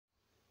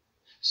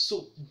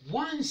So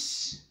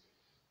once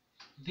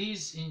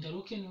these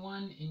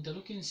interleukin-1,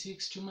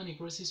 interleukin-6, tumor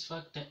necrosis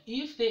factor,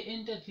 if they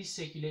enter this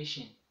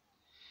circulation,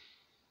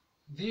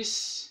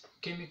 these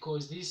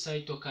chemicals, these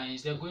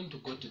cytokines, they're going to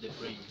go to the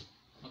brain,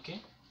 okay?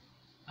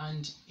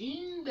 And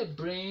in the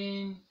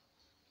brain,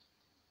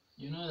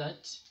 you know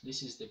that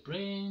this is the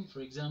brain, for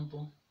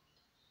example.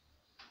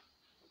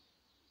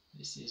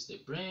 This is the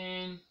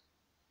brain,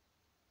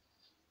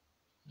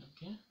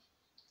 okay?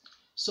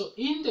 So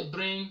in the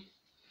brain,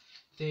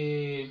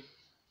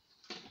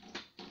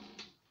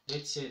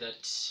 let's say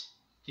that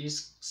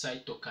these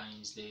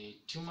cytokines, the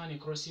tumor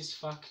necrosis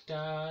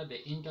factor,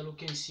 the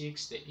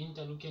interleukin-6, the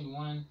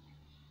interleukin-1,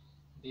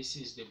 this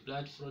is the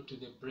blood flow to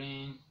the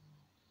brain,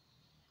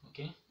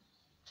 okay?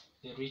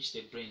 They reach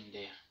the brain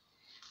there.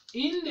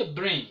 In the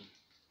brain,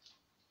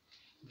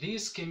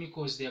 these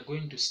chemicals, they are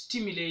going to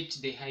stimulate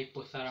the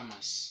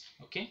hypothalamus,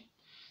 okay?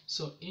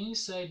 So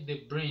inside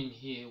the brain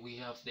here, we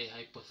have the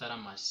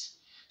hypothalamus.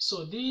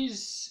 So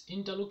these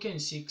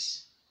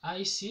interleukin-6,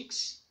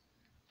 I6,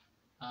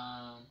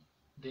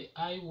 the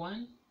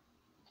I1,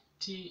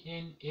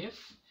 TNF,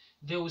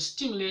 they will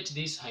stimulate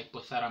this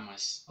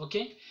hypothalamus,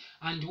 okay?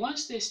 And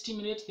once they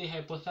stimulate the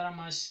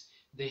hypothalamus,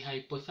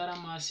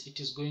 it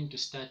is going to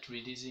start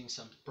releasing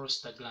some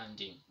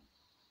prostaglandin,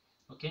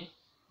 okay?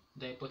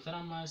 The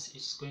hypothalamus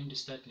is going to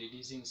start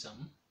releasing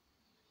some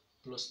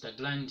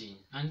prostaglandin,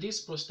 and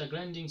this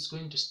prostaglandin is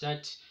going to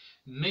start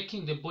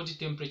making the body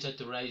temperature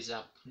to rise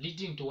up,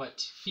 leading to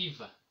what?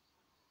 Fever,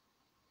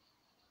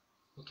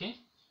 okay?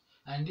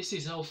 And this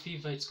is how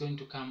fever is going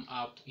to come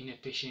up in a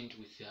patient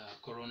with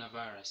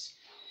coronavirus.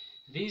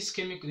 These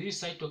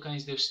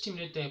cytokines, they'll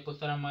stimulate the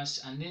hypothalamus,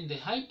 and then the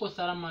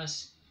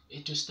hypothalamus,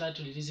 it will start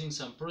releasing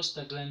some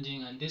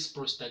prostaglandin, and this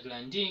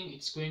prostaglandin,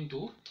 it's going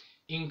to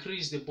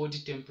increase the body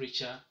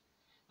temperature,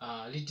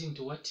 leading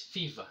to what?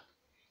 Fever.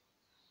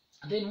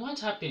 And then what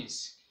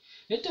happens?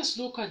 Let us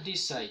look at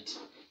this side.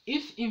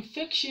 If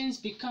infections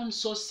become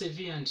so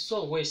severe and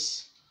so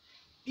worse,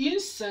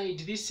 inside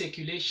this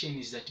circulation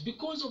is that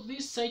because of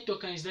these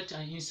cytokines that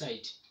are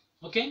inside,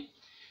 okay?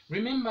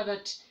 Remember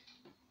that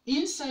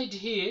inside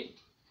here,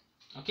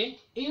 okay,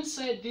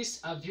 inside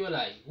this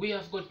alveoli, we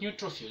have got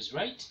neutrophils,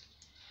 right?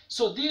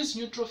 So these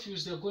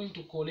neutrophils, they're going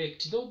to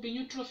collect. There will be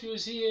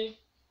neutrophils here.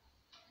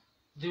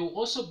 There will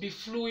also be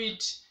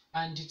fluid,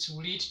 and it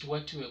will lead to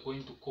what we are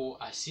going to call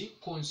as a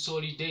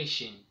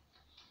consolidation.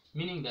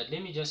 Meaning that,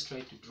 let me just try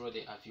to draw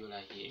the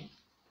alveoli here.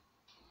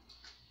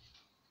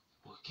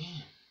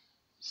 Okay.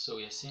 So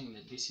we are saying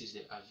that this is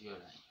the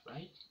alveoli,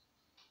 right?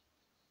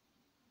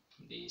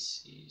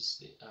 This is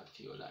the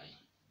alveoli.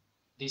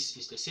 This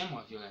is the same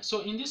alveoli.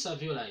 So in this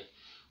alveoli,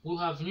 we'll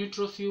have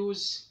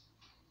neutrophils,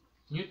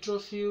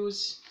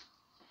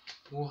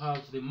 we'll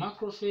have the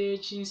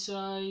macrophage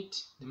inside,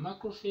 the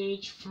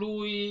macrophage,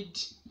 fluid,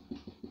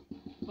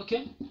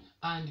 okay?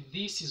 And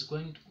this is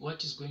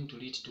what is going to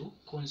lead to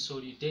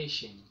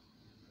consolidation,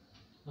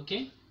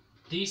 okay?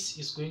 This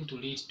is going to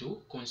lead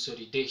to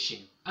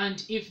consolidation.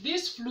 And if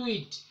this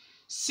fluid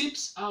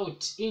seeps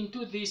out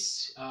into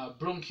this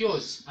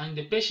bronchioles, and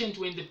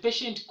when the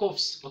patient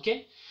coughs,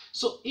 okay?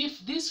 So if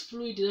this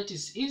fluid that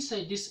is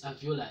inside this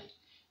alveoli,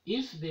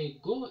 if they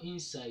go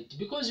inside,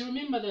 because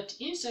remember that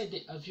inside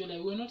the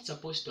alveoli, we're not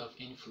supposed to have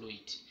any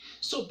fluid.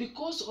 So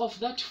because of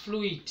that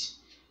fluid,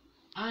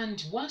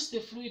 and once the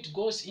fluid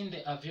goes in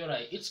the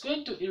alveoli, it's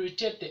going to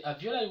irritate the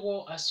alveoli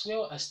wall as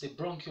well as the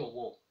bronchial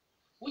wall,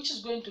 which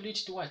is going to lead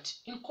to what?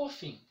 In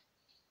coughing.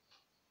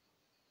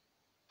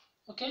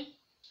 Okay?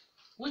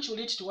 Which will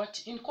lead to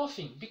what? In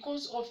coughing.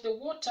 Because of the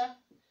water,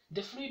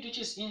 the fluid which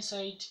is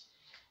inside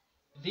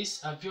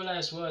this alveoli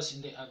as well as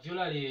in the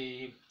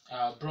alveolar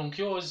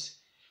bronchioles,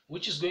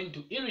 which is going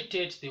to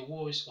irritate the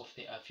walls of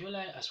the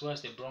alveoli as well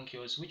as the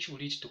bronchioles, which will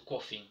lead to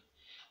coughing.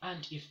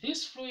 And if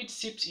this fluid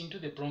seeps into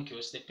the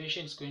bronchioles, the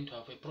patient is going to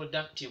have a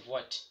productive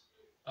what?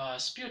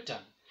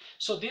 Sputum.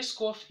 So this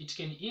cough, it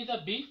can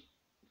either be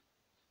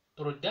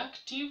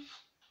productive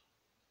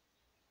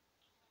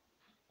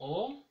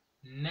or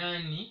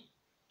non-productive.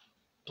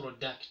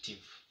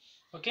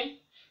 Okay?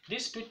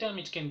 This sputum,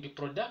 it can be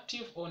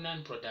productive or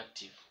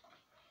non-productive.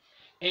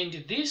 And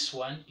this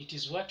one, it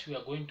is what we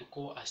are going to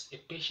call as a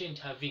patient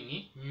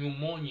having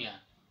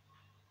pneumonia.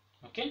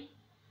 Okay?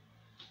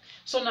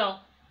 So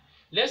now,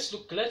 let's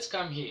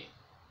come here.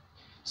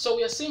 So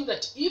we are saying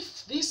that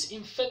if this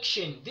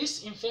infection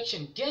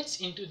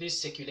gets into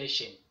this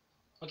circulation,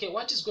 okay,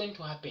 what is going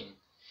to happen?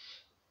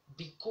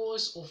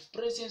 Because of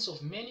presence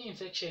of many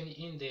infection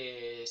in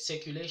the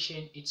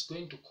circulation, it's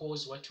going to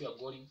cause what we are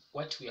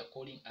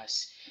calling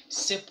as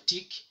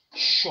septic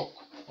shock.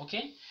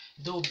 Okay,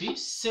 there will be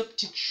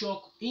septic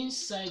shock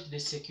inside the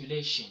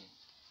circulation.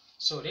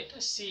 So let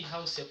us see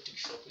how septic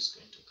shock is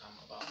going to come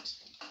about.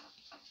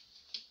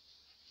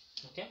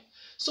 Okay,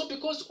 so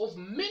because of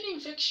many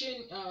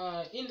infection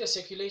in the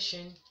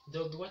circulation,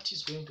 there will be what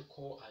is going to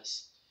call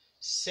as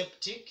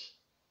septic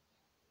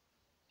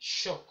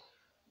shock.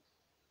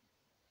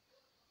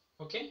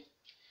 Okay,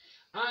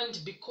 and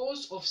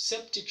because of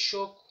septic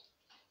shock,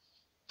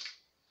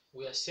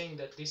 we are saying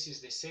that this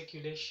is the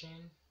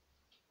circulation.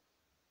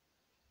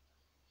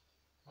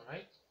 All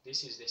right,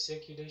 this is the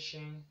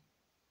circulation,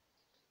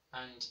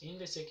 and in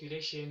the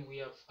circulation we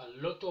have a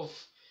lot of,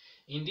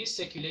 in this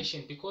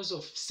circulation, because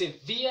of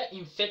severe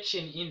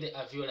infection in the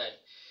alveoli,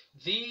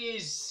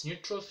 these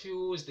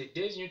neutrophils, the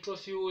dead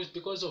neutrophils,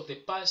 because of the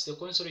pus, the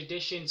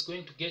consolidation is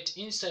going to get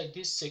inside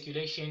this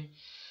circulation,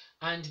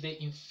 and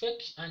the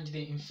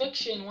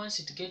infection, once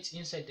it gets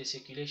inside the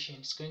circulation,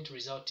 it's going to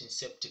result in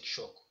septic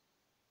shock.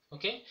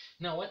 Okay,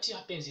 now what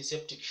happens in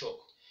septic shock?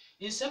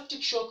 In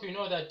septic shock, we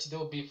know that there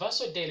will be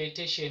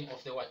vasodilatation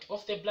of the what?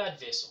 Of the blood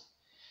vessel.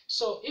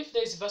 So if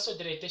there is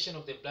vasodilatation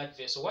of the blood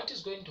vessel, what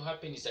is going to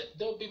happen is that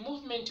there will be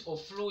movement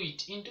of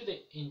fluid into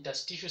the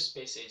interstitial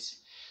spaces.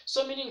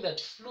 So meaning that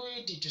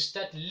fluid to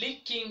start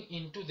leaking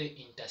into the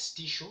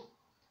interstitial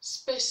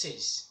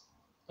spaces.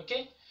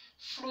 Okay,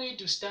 fluid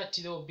to start,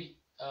 there will be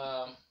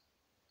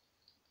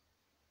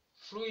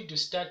fluid to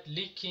start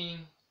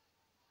leaking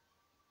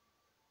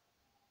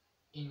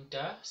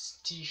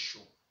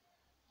interstitial,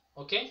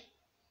 okay,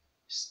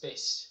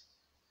 space.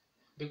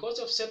 Because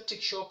of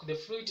septic shock, the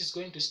fluid is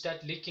going to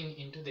start leaking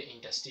into the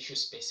interstitial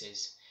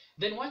spaces.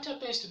 Then what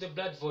happens to the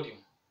blood volume?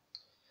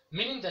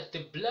 Meaning that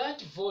the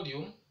blood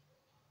volume,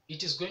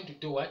 it is going to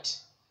do what?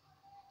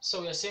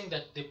 So we are saying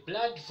that the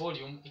blood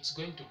volume, it's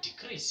going to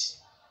decrease.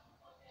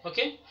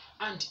 Okay,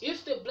 and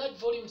if the blood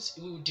volumes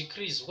will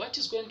decrease, what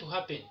is going to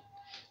happen?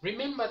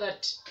 Remember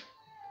that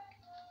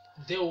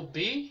there will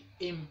be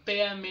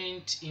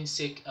impairment in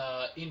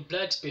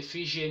blood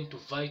perfusion to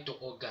vital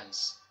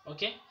organs.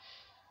 Okay,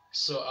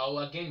 so I'll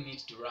again need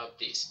to wrap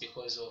this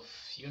because of,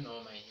 you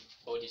know, my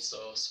body is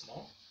so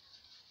small.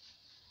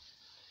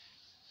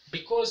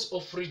 Because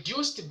of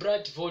reduced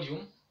blood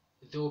volume,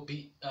 there will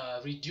be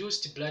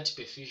reduced blood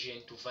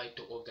perfusion to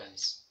vital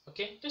organs.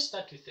 Okay, let's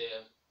start with the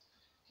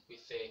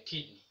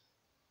kidney.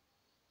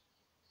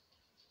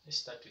 Let's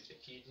start with the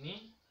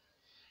kidney.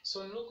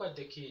 So look at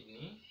the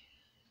kidney.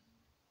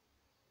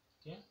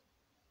 Okay,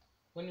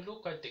 when you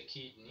look at the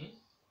kidney,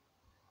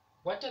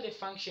 what are the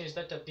functions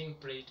that are being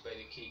played by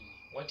the kidney?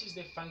 What is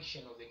the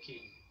function of the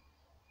kidney?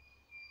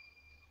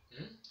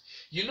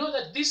 You know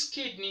that this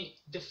kidney,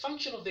 the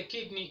function of the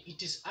kidney,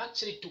 it is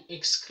actually to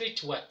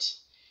excrete what?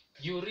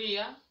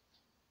 Urea,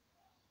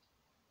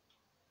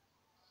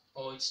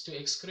 or it's to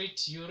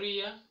excrete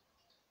urea,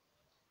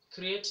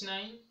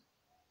 creatinine,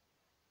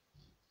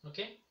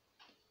 okay,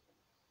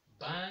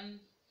 burn,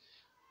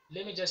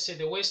 let me just say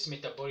the waste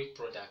metabolic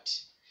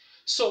product.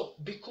 So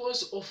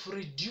because of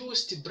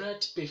reduced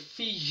blood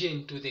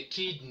perfusion to the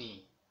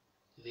kidney,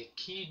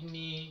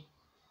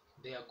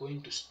 they are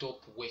going to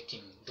stop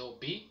working. There will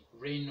be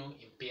renal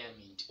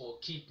impairment or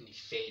kidney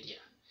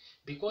failure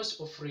because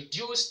of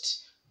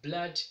reduced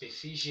blood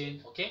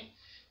perfusion. Okay,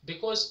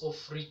 because of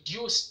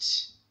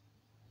reduced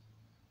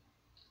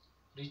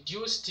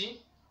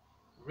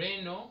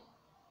renal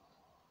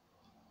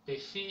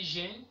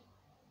perfusion,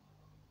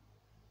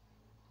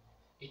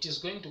 it is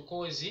going to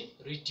cause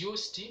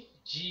reduced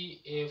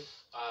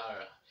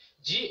GFR.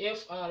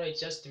 GFR, it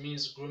just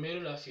means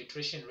glomerular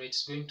filtration rate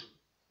is going to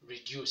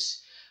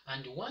reduce,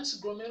 and once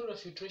glomerular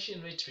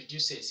filtration rate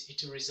reduces,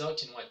 it will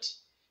result in what?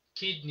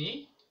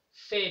 Kidney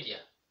failure.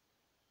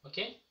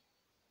 Okay,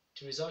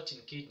 to result in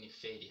kidney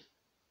failure,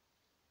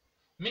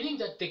 meaning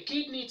that the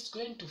kidney is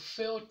going to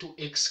fail to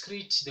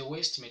excrete the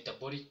waste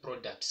metabolic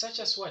products such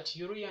as what?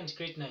 Urea and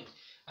creatinine.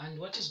 And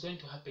what is going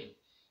to happen?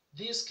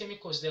 These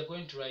chemicals, they are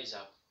going to rise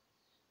up.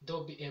 There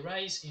will be a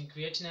rise in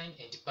creatinine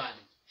and burn.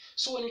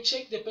 So when you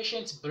check the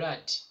patient's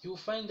blood, you will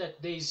find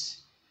that there is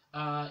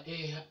a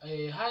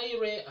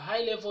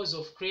high levels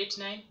of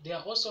creatinine. There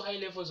are also high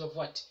levels of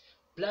what?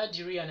 Blood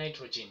urea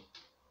nitrogen.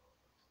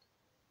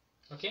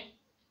 Okay,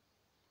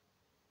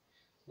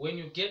 when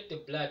you get the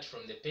blood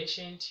from the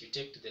patient, you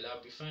take to the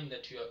lab, you find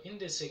that you are in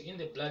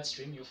the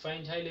bloodstream, you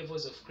find high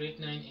levels of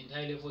creatinine and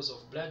high levels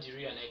of blood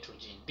urea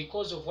nitrogen.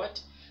 Because of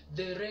what?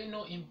 The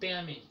renal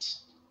impairment.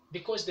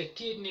 Because the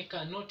kidney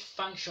cannot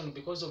function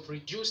because of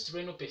reduced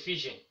renal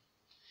perfusion.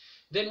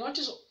 Then what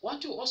is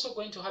also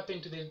going to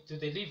happen to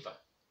the liver?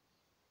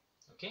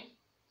 Okay,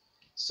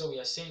 so we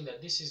are saying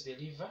that this is the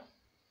liver,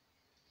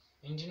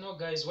 and you know,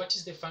 guys, what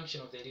is the function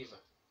of the liver?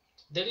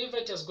 The liver,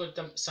 it has got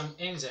some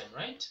enzyme,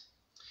 right?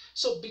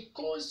 So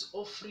because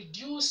of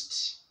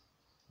reduced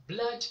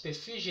blood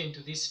perfusion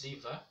to this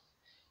liver,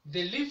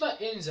 the liver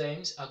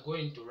enzymes are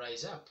going to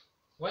rise up.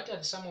 What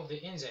are some of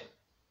the enzymes?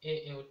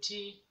 ALT,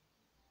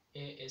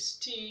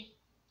 AST,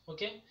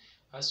 okay,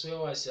 as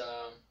well as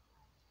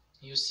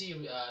you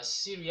see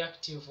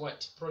C-reactive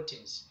what?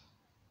 Proteins.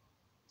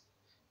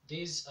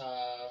 These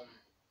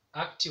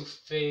active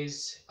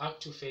phase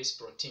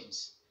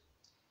proteins,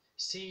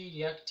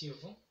 C-reactive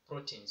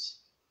proteins.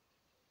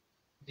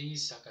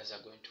 These suckers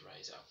are going to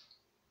rise up.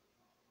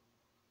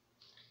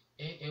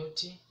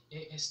 ALT,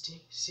 AST,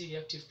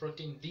 C-reactive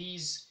protein,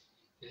 these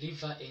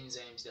liver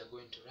enzymes, they're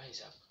going to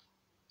rise up.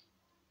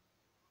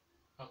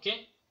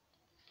 Okay?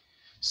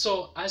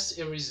 So as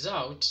a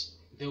result,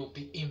 there will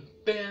be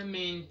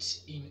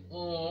impairment in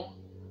all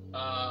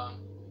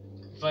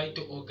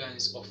vital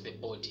organs of the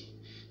body.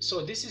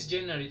 So this is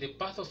generally the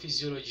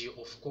pathophysiology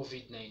of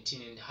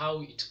COVID-19 and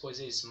how it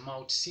causes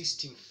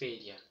multi-system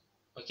failure.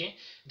 Okay,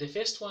 the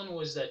first one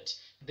was that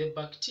the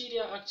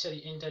bacteria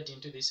actually entered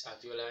into this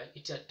alveoli.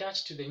 It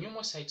attached to the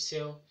pneumocyte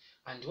cell,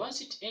 and once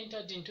it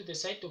entered into the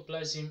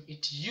cytoplasm,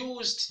 it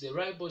used the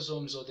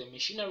ribosomes or the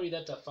machinery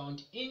that are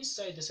found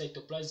inside the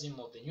cytoplasm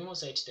of the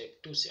pneumocyte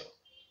type 2 cell.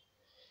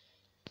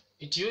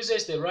 It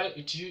used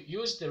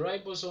the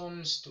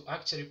ribosomes to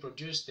actually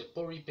produce the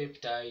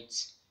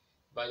polypeptides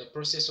by the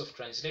process of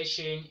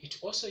translation. It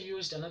also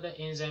used another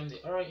enzyme,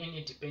 the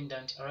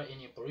RNA-dependent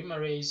RNA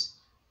polymerase,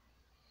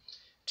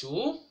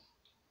 to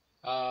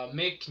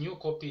make new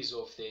copies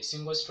of the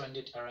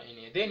single-stranded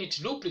RNA. Then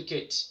it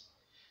lubricates.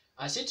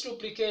 As it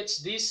lubricates,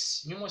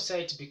 this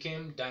pneumocyte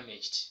became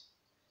damaged.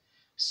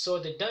 So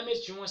the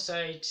damaged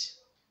pneumocyte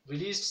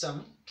released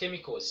some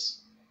chemicals.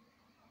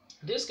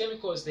 These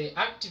chemicals, they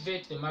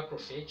activate the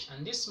macrophage,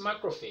 and this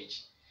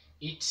macrophage,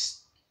 it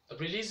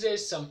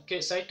releases some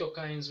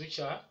cytokines which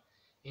are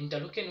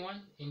interleukin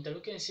 1,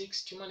 interleukin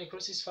 6, tumor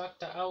necrosis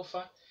factor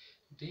alpha.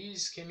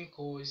 These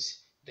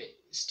chemicals, they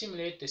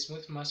stimulate the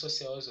smooth muscle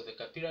cells of the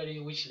capillary,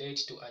 which led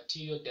to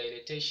arterial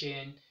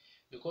dilatation.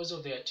 Because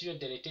of the arterial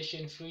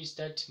dilatation, fluid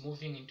start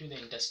moving into the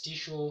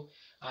interstitial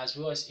as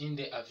well as in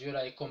the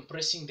alveoli,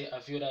 compressing the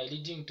alveoli,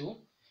 leading to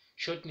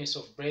shortness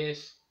of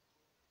breath.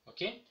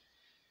 Okay,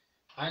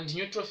 and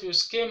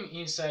neutrophils came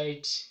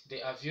inside the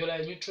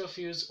alveoli.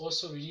 Neutrophils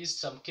also released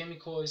some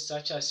chemicals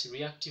such as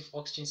reactive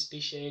oxygen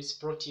species,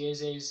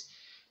 proteases.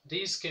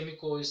 These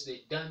chemicals,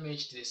 they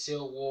damaged the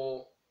cell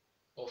wall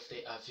of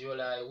the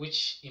alveoli,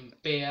 which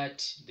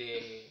impaired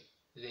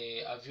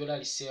the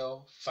alveolar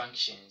cell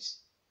functions.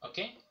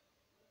 Okay,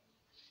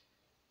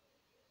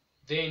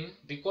 then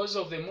because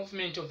of the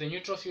movement of the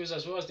neutrophils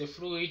as well as the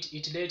fluid,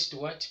 it led to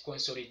what?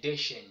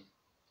 Consolidation,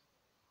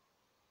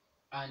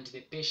 and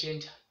the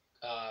patient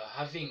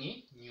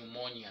having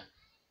pneumonia,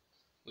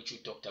 which we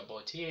talked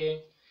about here.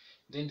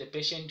 Then the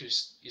patient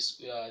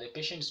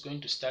is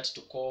going to start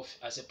to cough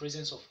as a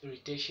presence of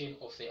irritation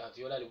of the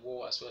alveolar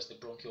wall as well as the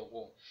bronchial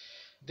wall.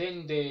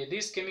 Then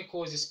these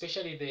chemicals,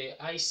 especially the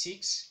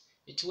I6,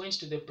 it went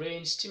to the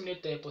brain,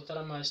 stimulate the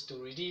hypothalamus to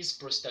release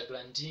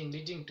prostaglandin,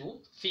 leading to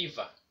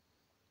fever.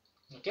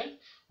 Okay,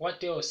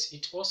 what else?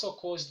 It also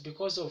caused,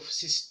 because of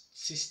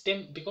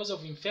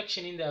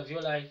infection in the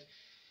alveoli,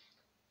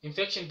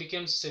 infection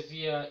became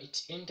severe.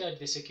 It entered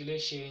the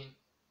circulation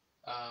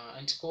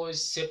and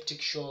caused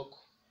septic shock.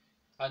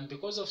 And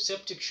because of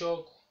septic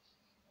shock,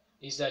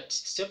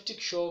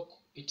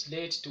 it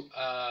led to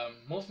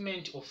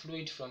movement of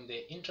fluid from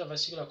the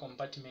intravascular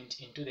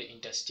compartment into the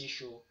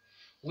interstitial,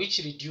 which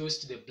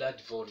reduced the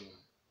blood volume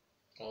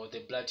or the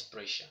blood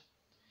pressure.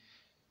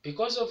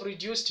 Because of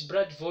reduced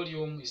blood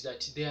volume, is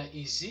that there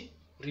is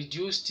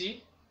reduced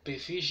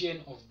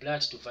perfusion of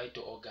blood to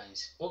vital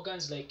organs.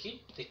 Organs like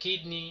the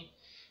kidney.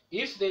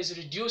 If there is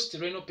reduced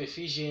renal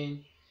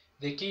perfusion,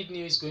 the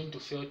kidney is going to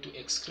fail to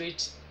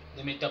excrete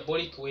the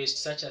metabolic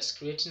waste such as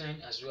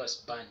creatinine as well as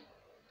burn.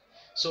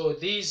 So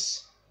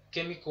these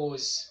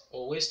chemicals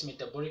or waste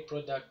metabolic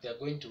product, they are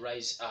going to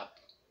rise up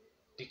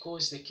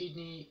because the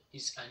kidney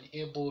is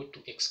unable to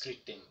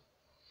excrete them.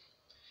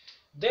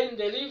 Then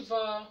the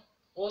liver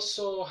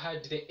also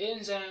had the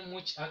enzyme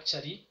which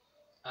actually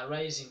are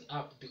rising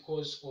up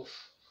because of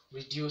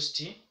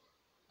reduced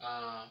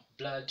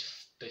blood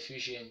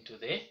perfusion to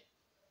the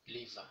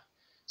liver.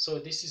 So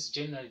this is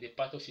generally the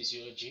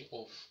pathophysiology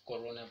of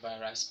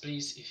coronavirus.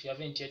 Please, if you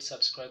haven't yet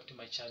subscribed to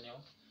my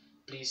channel,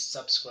 please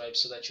subscribe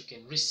so that you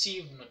can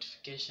receive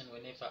notification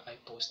whenever I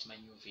post my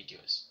new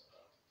videos.